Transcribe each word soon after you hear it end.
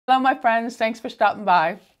Hello, my friends. Thanks for stopping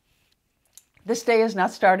by. This day is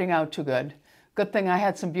not starting out too good. Good thing I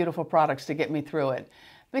had some beautiful products to get me through it,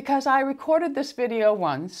 because I recorded this video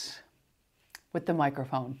once with the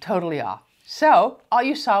microphone totally off. So all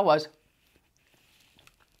you saw was,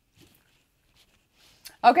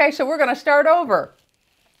 okay, so we're going to start over.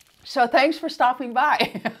 So thanks for stopping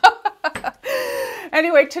by.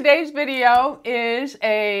 Anyway, today's video is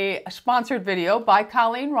a sponsored video by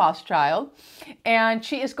Colleen Rothschild, and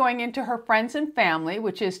she is going into her friends and family,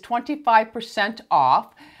 which is 25%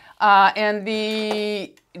 off. And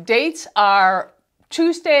the dates are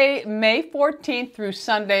Tuesday, May 14th through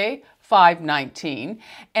Sunday, 5/19,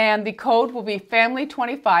 and the code will be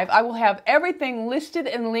family25. I will have everything listed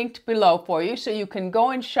and linked below for you so you can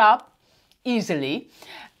go and shop easily.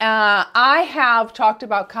 I have talked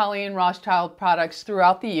about Colleen Rothschild products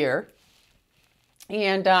throughout the year,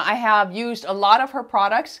 and I have used a lot of her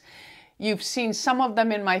products. You've seen some of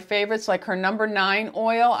them in my favorites, like her number 9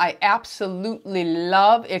 oil. I absolutely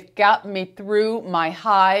love. It got me through my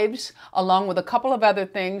hives along with a couple of other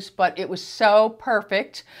things, but it was so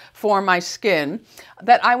perfect for my skin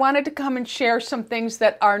that I wanted to come and share some things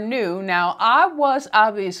that are new. Now, I was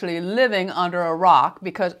obviously living under a rock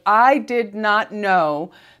because I did not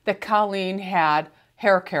know that Colleen had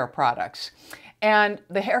hair care products. And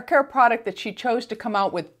the hair care product that she chose to come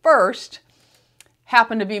out with first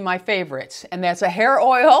happen to be my favorites, and that's a hair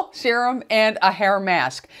oil, serum, and a hair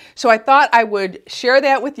mask. So I thought I would share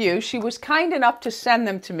that with you. She was kind enough to send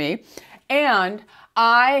them to me, and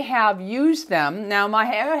I have used them. Now my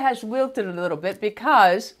hair has wilted a little bit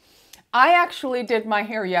because I actually did my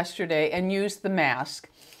hair yesterday and used the mask,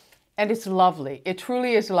 and it's lovely. It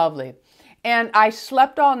truly is lovely. And I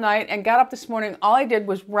slept all night and got up this morning. All I did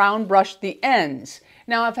was round brush the ends.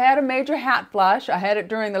 Now, I've had a major hat flush. I had it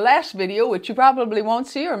during the last video, which you probably won't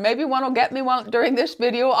see, or maybe one will get me one during this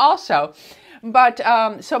video also. But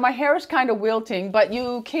so my hair is kind of wilting, but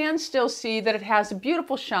you can still see that it has a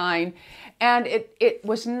beautiful shine, and it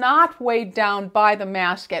was not weighed down by the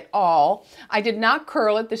mask at all. I did not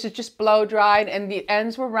curl it. This is just blow dried, and the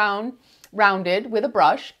ends were rounded with a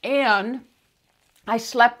brush, and I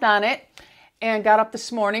slept on it and got up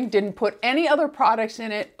this morning, didn't put any other products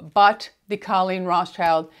in it but the Colleen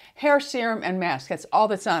Rothschild hair serum and mask. That's all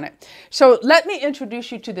that's on it. So let me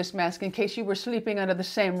introduce you to this mask in case you were sleeping under the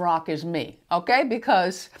same rock as me, okay?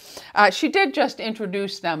 Because she did just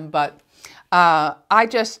introduce them, but I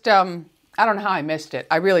don't know how I missed it.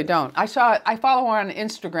 I really don't. I follow her on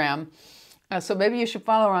Instagram, so maybe you should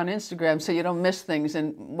follow her on Instagram so you don't miss things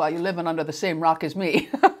while you're living under the same rock as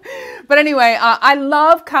me. But anyway, I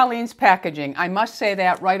love Colleen's packaging. I must say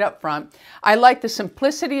that right up front. I like the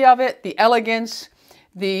simplicity of it, the elegance.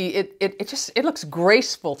 It looks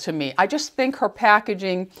graceful to me. I just think her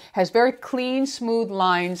packaging has very clean, smooth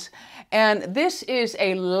lines. And this is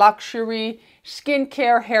a luxury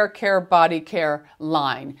skincare, hair care, body care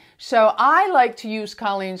line. So I like to use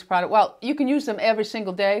Colleen's product. Well, you can use them every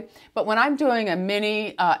single day, but when I'm doing a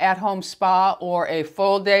mini at-home spa or a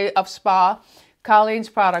full day of spa, Colleen's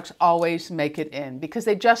products always make it in because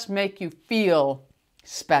they just make you feel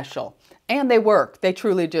special. And they work. They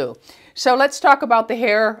truly do. So let's talk about the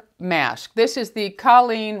hair mask. This is the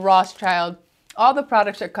Colleen Rothschild. All the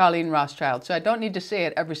products are Colleen Rothschild, so I don't need to say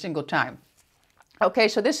it every single time. Okay,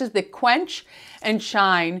 so this is the Quench and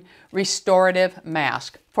Shine Restorative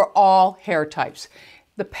Mask for all hair types.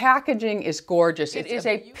 The packaging is gorgeous. It is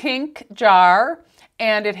a pink jar,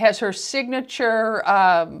 and it has her signature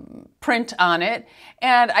print on it.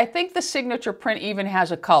 And I think the signature print even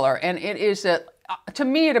has a color. And it is, to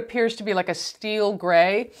me, it appears to be like a steel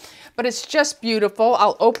gray, but it's just beautiful.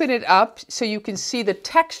 I'll open it up so you can see the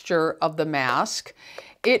texture of the mask.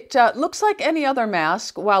 It looks like any other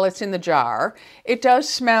mask while it's in the jar. It does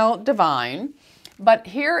smell divine. But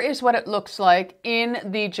here is what it looks like in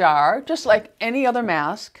the jar, just like any other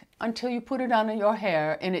mask, until you put it on your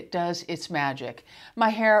hair and it does its magic. My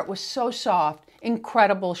hair was so soft,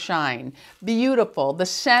 incredible shine, beautiful. The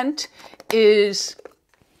scent it's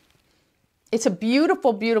a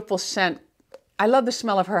beautiful, beautiful scent. I love the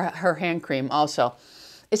smell of her hand cream also.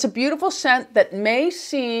 It's a beautiful scent that may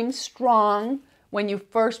seem strong when you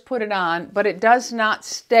first put it on, but it does not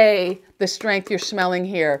stay the strength you're smelling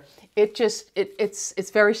here.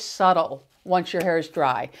 It's very subtle once your hair is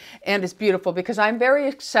dry, and it's beautiful because I'm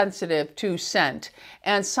very sensitive to scent,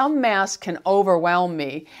 and some masks can overwhelm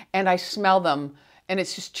me and I smell them and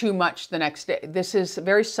it's just too much the next day. This is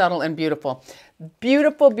very subtle and beautiful.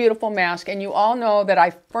 Beautiful, beautiful mask. And you all know that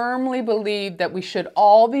I firmly believe that we should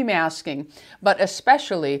all be masking, but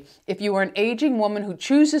especially if you are an aging woman who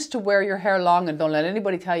chooses to wear your hair long and don't let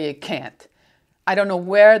anybody tell you you can't. I don't know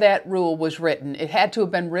where that rule was written. It had to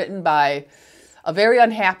have been written by a very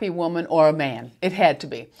unhappy woman or a man. It had to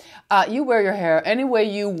be. You wear your hair any way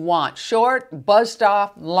you want. Short, buzzed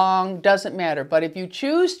off, long, doesn't matter. But if you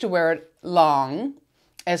choose to wear it long,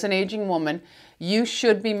 as an aging woman, you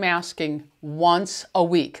should be masking once a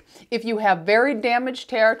week. If you have very damaged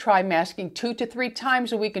hair, try masking 2 to 3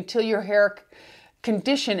 times a week until your hair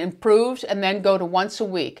condition improves, and then go to once a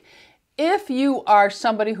week. If you are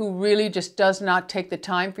somebody who really just does not take the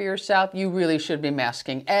time for yourself, you really should be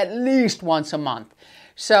masking at least once a month.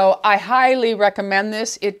 So I highly recommend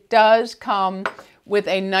this. It does come with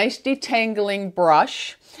a nice detangling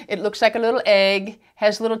brush. It looks like a little egg,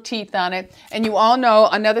 has little teeth on it. And you all know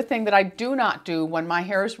another thing that I do not do when my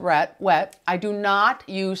hair is wet, I do not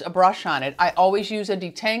use a brush on it. I always use a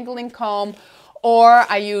detangling comb, or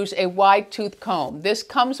I use a wide tooth comb. This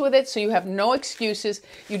comes with it, so you have no excuses.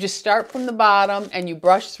 You just start from the bottom and you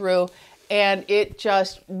brush through, and it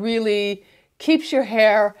just really keeps your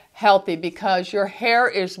hair healthy, because your hair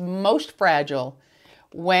is most fragile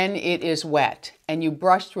when it is wet and you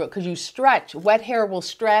brush through it, because you stretch. Wet hair will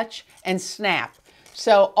stretch and snap.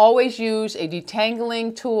 So always use a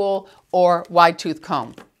detangling tool or wide tooth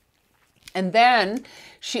comb. And then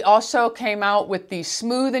she also came out with the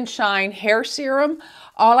Smooth and Shine hair serum.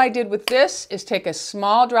 All I did with this is take a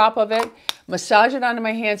small drop of it, massage it onto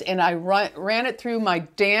my hands, and I ran it through my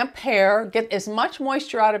damp hair. Get as much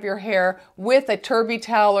moisture out of your hair with a turby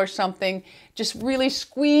towel or something. Just really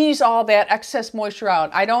squeeze all that excess moisture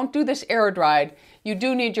out. I don't do this air dried. You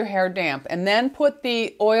do need your hair damp. And then put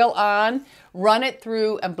the oil on, run it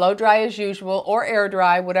through, and blow dry as usual, or air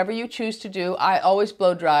dry, whatever you choose to do. I always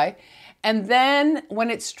blow dry. And then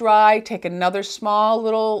when it's dry, take another small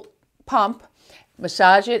little pump,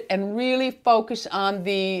 massage it, and really focus on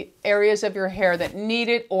the areas of your hair that need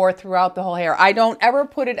it, or throughout the whole hair. I don't ever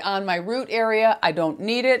put it on my root area. I don't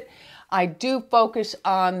need it. I do focus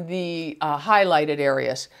on the highlighted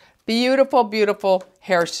areas. Beautiful, beautiful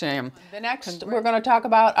hair serum. The next we're going to talk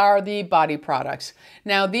about are the body products.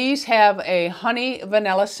 Now these have a honey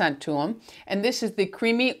vanilla scent to them, and this is the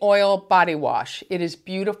Creamy Oil Body Wash. It is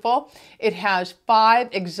beautiful. It has 5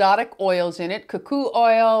 exotic oils in it: cuckoo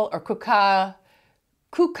oil or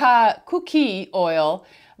cookie oil,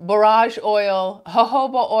 borage oil,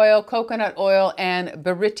 jojoba oil, coconut oil, and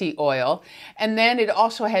beriti oil. And then it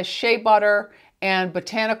also has shea butter and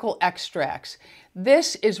botanical extracts.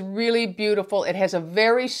 This is really beautiful. It has a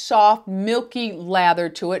very soft, milky lather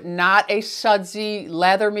to it, not a sudsy,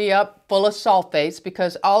 lather me up full of sulfates,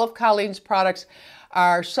 because all of Colleen's products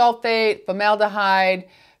are sulfate, formaldehyde,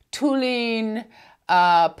 toluene,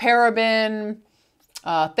 paraben,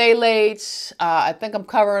 phthalates. I think I'm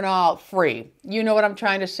covering all free. You know what I'm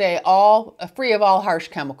trying to say, all free of all harsh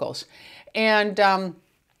chemicals. And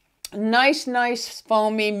nice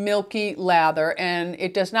foamy milky lather, and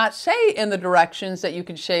it does not say in the directions that you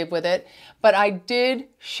can shave with it, but I did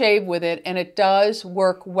shave with it, and it does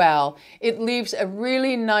work well. It leaves a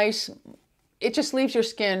really nice, it just leaves your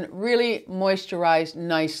skin really moisturized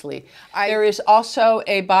nicely. There is also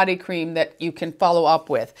a body cream that you can follow up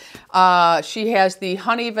with. She has the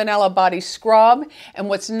Honey Vanilla Body Scrub, and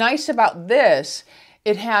what's nice about this,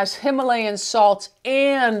 it has Himalayan salts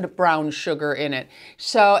and brown sugar in it.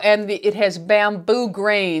 So, and it has bamboo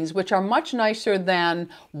grains, which are much nicer than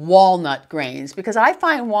walnut grains, because I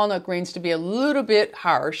find walnut grains to be a little bit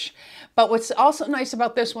harsh. But what's also nice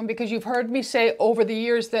about this one, because you've heard me say over the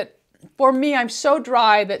years that for me, I'm so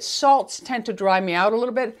dry that salts tend to dry me out a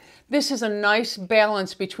little bit. This is a nice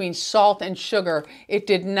balance between salt and sugar. It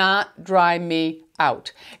did not dry me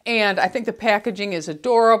out. And I think the packaging is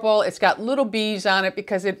adorable. It's got little bees on it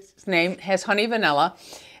because its name has honey vanilla.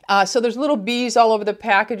 So there's little bees all over the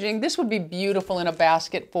packaging. This would be beautiful in a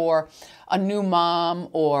basket for a new mom,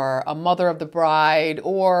 or a mother of the bride,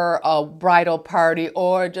 or a bridal party,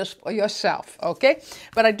 or just for yourself, okay?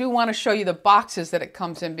 But I do want to show you the boxes that it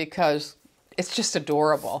comes in, because it's just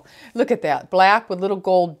adorable. Look at that, black with little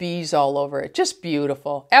gold bees all over it. Just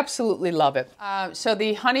beautiful. Absolutely love it. So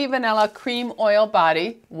the Honey Vanilla Cream Oil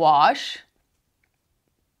Body Wash,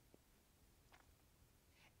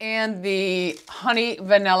 and the Honey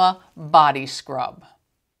Vanilla Body Scrub.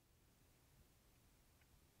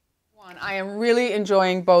 I am really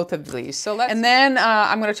enjoying both of these. And then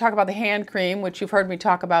I'm going to talk about the hand cream, which you've heard me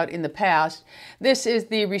talk about in the past. This is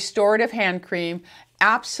the Restorative Hand Cream.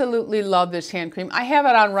 Absolutely love this hand cream. I have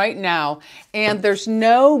it on right now, and there's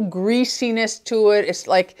no greasiness to it. It's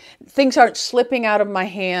like things aren't slipping out of my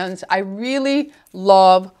hands. I really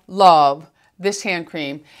love this hand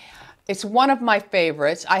cream. It's one of my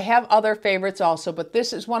favorites. I have other favorites also, but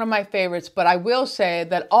this is one of my favorites. But I will say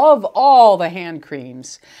that of all the hand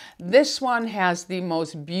creams, this one has the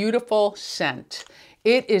most beautiful scent.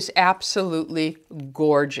 It is absolutely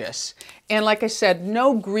gorgeous. And like I said,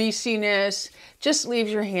 no greasiness, just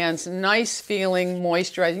leaves your hands nice feeling,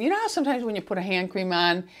 moisturizing. You know how sometimes when you put a hand cream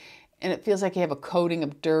on and it feels like you have a coating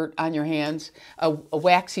of dirt on your hands, a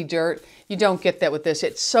waxy dirt? You don't get that with this.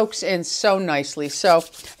 It soaks in so nicely. So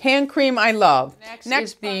hand cream I love. Next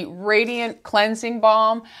is the Radiant Cleansing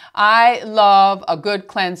Balm. I love a good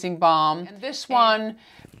cleansing balm. And this one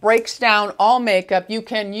breaks down all makeup. You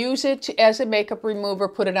can use it as a makeup remover,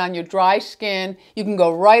 put it on your dry skin. You can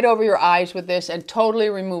go right over your eyes with this and totally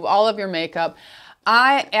remove all of your makeup.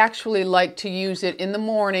 I actually like to use it in the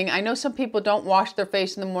morning. I know some people don't wash their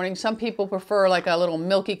face in the morning. Some people prefer like a little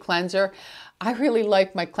milky cleanser. I really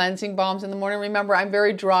like my cleansing balms in the morning. Remember, I'm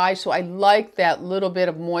very dry, so I like that little bit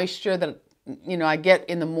of moisture that, you know, I get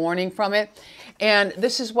in the morning from it. And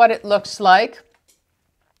this is what it looks like.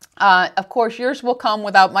 Of course, yours will come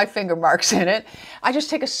without my finger marks in it. I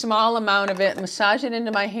just take a small amount of it, massage it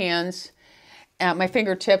into my hands, my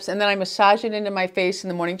fingertips, and then I massage it into my face in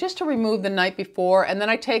the morning just to remove the night before. And then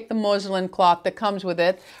I take the muslin cloth that comes with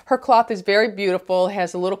it. Her cloth is very beautiful. It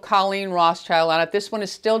has a little Colleen Rothschild on it. This one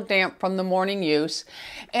is still damp from the morning use.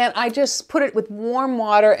 And I just put it with warm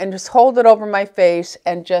water and just hold it over my face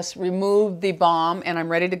and just remove the balm. And I'm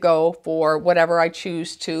ready to go for whatever I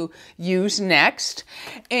choose to use next.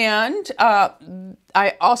 And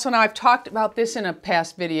I also, now I've talked about this in a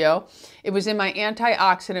past video. It was in my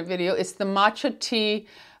antioxidant video. It's the matcha tea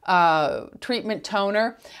treatment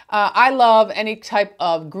toner. I love any type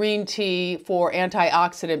of green tea for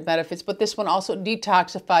antioxidant benefits, but this one also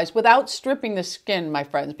detoxifies without stripping the skin, my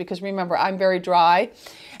friends, because remember, I'm very dry.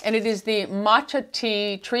 And it is the matcha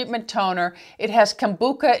tea treatment toner. It has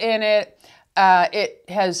kombucha in it. It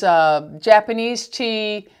has Japanese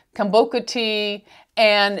tea, kombucha tea,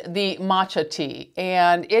 and the matcha tea.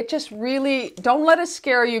 And it just really, don't let it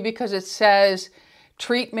scare you because it says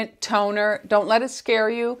treatment toner. Don't let it scare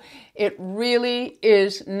you. It really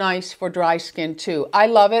is nice for dry skin too. I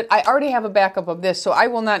love it. I already have a backup of this, so I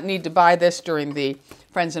will not need to buy this during the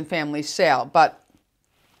Friends and Family sale, but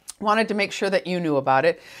wanted to make sure that you knew about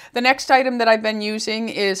it. The next item that I've been using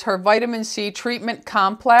is her Vitamin C Treatment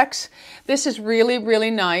Complex. This is really,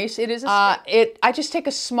 really nice. It is I just take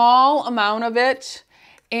a small amount of it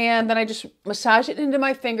and then I just massage it into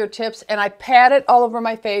my fingertips and I pat it all over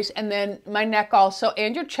my face and then my neck also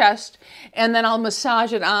and your chest, and then I'll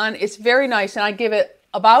massage it on. It's very nice, and I give it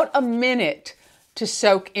about a minute to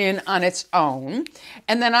soak in on its own,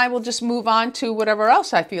 and then I will just move on to whatever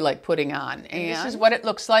else I feel like putting on. And this is what it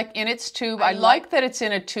looks like in its tube. I like that it's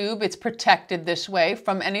in a tube. It's protected this way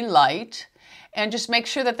from any light, and just make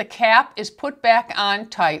sure that the cap is put back on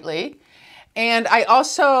tightly. And I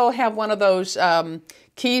also have one of those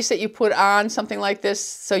keys that you put on, something like this,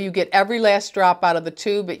 so you get every last drop out of the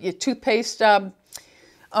tube. Your toothpaste,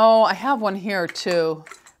 oh, I have one here too,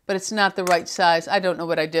 but it's not the right size. I don't know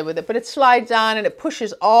what I did with it, but it slides on and it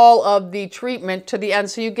pushes all of the treatment to the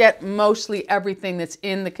end, so you get mostly everything that's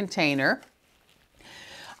in the container.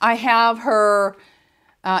 I have her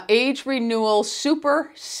Age Renewal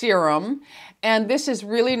Super Serum, and this is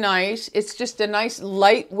really nice. It's just a nice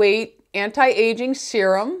lightweight anti-aging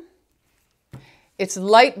serum. It's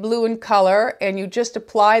light blue in color, and you just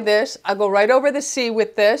apply this. I'll go right over the C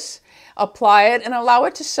with this, apply it, and allow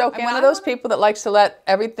it to soak in. I'm one of those people that likes to let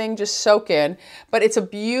everything just soak in, but it's a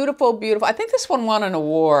beautiful, beautiful, I think this one won an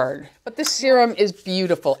award, but this serum is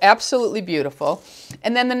beautiful, absolutely beautiful.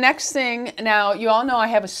 And then the next thing, now you all know I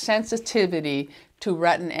have a sensitivity to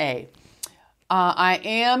retin A. I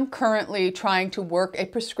am currently trying to work a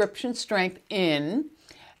prescription strength in,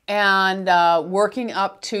 and working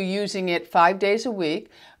up to using it 5 days a week.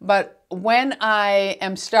 But when I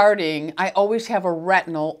am starting, I always have a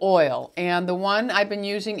retinol oil. And the one I've been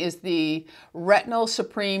using is the Retinol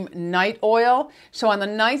Supreme Night Oil. So on the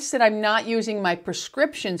nights that I'm not using my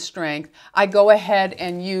prescription strength, I go ahead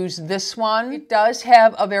and use this one. It does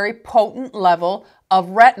have a very potent level of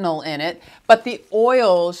retinol in it, but the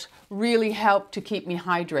oils really help to keep me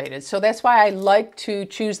hydrated. So that's why I like to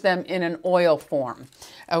choose them in an oil form.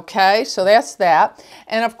 Okay, so that's that.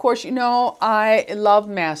 And of course, you know, I love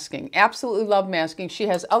masking, absolutely love masking. She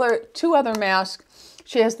has two other masks.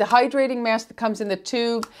 She has the hydrating mask that comes in the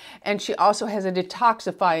tube, and she also has a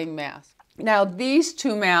detoxifying mask. Now, these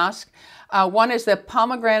two masks One is the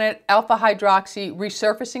pomegranate alpha hydroxy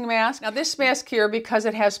resurfacing mask. Now this mask here, because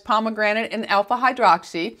it has pomegranate and alpha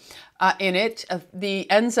hydroxy in it, the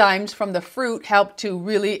enzymes from the fruit help to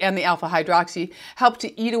really, and the alpha hydroxy, help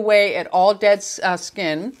to eat away at all dead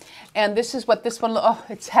skin. And this is what this one, oh,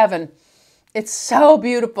 it's heaven. It's so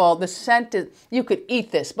beautiful. The scent is, you could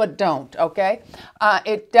eat this, but don't, okay?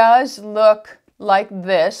 It does look like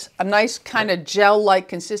this, a nice kind of gel-like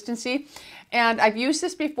consistency. And I've used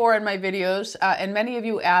this before in my videos, and many of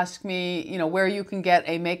you ask me, you know, where you can get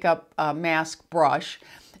a makeup mask brush.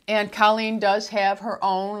 And Colleen does have her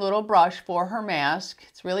own little brush for her mask.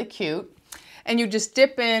 It's really cute. And you just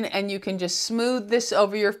dip in and you can just smooth this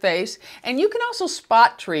over your face. And you can also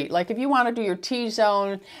spot treat, like if you want to do your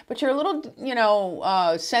T-zone, but you're a little, you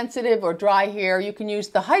know, sensitive or dry hair, you can use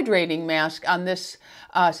the hydrating mask on this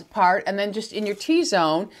part. And then just in your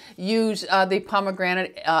T-zone, use the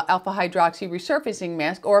pomegranate alpha hydroxy resurfacing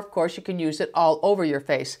mask, or of course you can use it all over your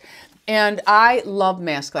face. And I love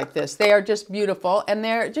masks like this. They are just beautiful, and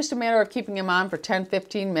they're just a matter of keeping them on for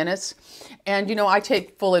 10-15 minutes. And you know, I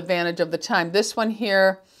take full advantage of the time. This one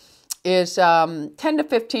here is 10 to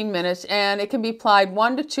 15 minutes, and it can be applied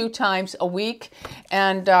 1 to 2 times a week.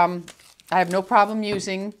 And I have no problem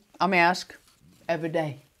using a mask every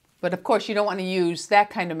day. But of course, you don't want to use that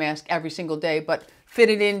kind of mask every single day, but fit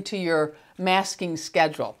it into your masking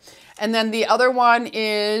schedule. And then the other one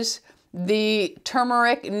is the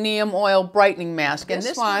turmeric neem oil brightening mask. And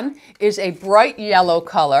this one is a bright yellow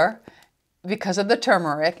color because of the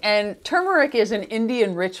turmeric. And turmeric is an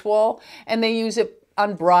Indian ritual, and they use it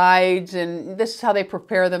on brides, and this is how they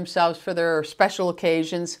prepare themselves for their special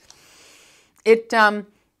occasions. It's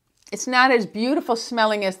not as beautiful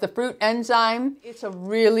smelling as the fruit enzyme. It's a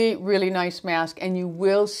really, really nice mask, and you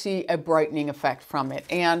will see a brightening effect from it.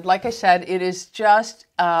 And like I said, it is just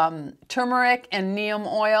turmeric and neem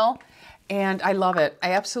oil. And I love it.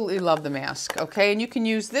 I absolutely love the mask, okay? And you can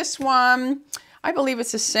use this one. I believe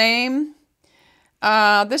it's the same.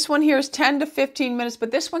 This one here is 10 to 15 minutes,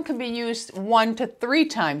 but this one can be used 1 to 3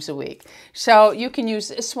 times a week. So you can use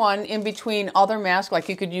this one in between other masks. Like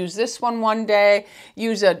you could use this one day,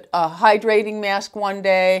 use a hydrating mask one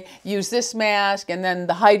day, use this mask, and then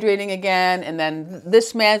the hydrating again, and then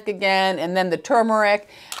this mask again, and then the turmeric.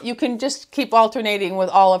 You can just keep alternating with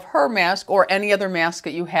all of her masks or any other mask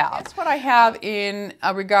that you have. That's what I have in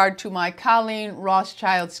regard to my Colleen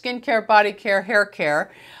Rothschild skincare, body care, hair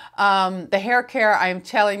care. The hair care, I'm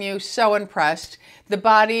telling you, so impressed. The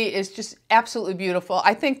body is just absolutely beautiful.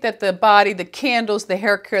 I think that the body, the candles, the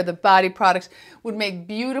hair care, the body products would make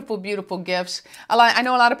beautiful, beautiful gifts. I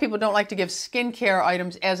know a lot of people don't like to give skincare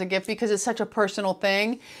items as a gift because it's such a personal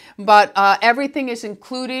thing, but everything is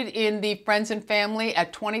included in the Friends and Family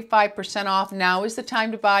at 25% off. Now is the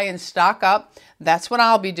time to buy and stock up. That's what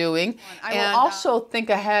I'll be doing. I will also think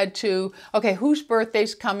ahead to, okay, whose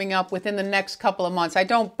birthday's coming up within the next couple of months. I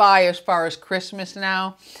don't buy as far as Christmas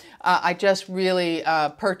now. I just really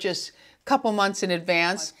purchase a couple months in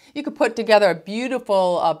advance. You could put together a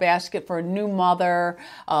beautiful basket for a new mother,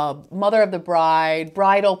 mother of the bride,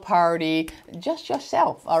 bridal party, just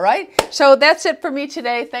yourself, all right? So that's it for me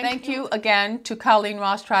today. Thank you again to Colleen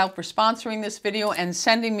Rothschild for sponsoring this video and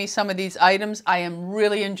sending me some of these items. I am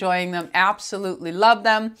really enjoying them, absolutely love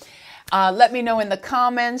them. Let me know in the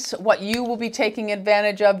comments what you will be taking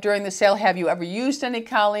advantage of during the sale. Have you ever used any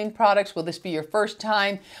Colleen products? Will this be your first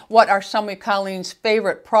time? What are some of Colleen's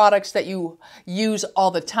favorite products that you use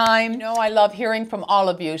all the time? You know, I love hearing from all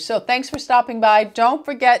of you. So thanks for stopping by. Don't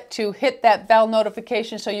forget to hit that bell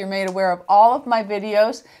notification so you're made aware of all of my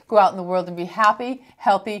videos. Go out in the world and be happy,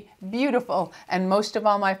 healthy, beautiful, and most of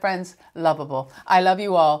all, my friends, lovable. I love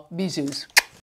you all. Bisous.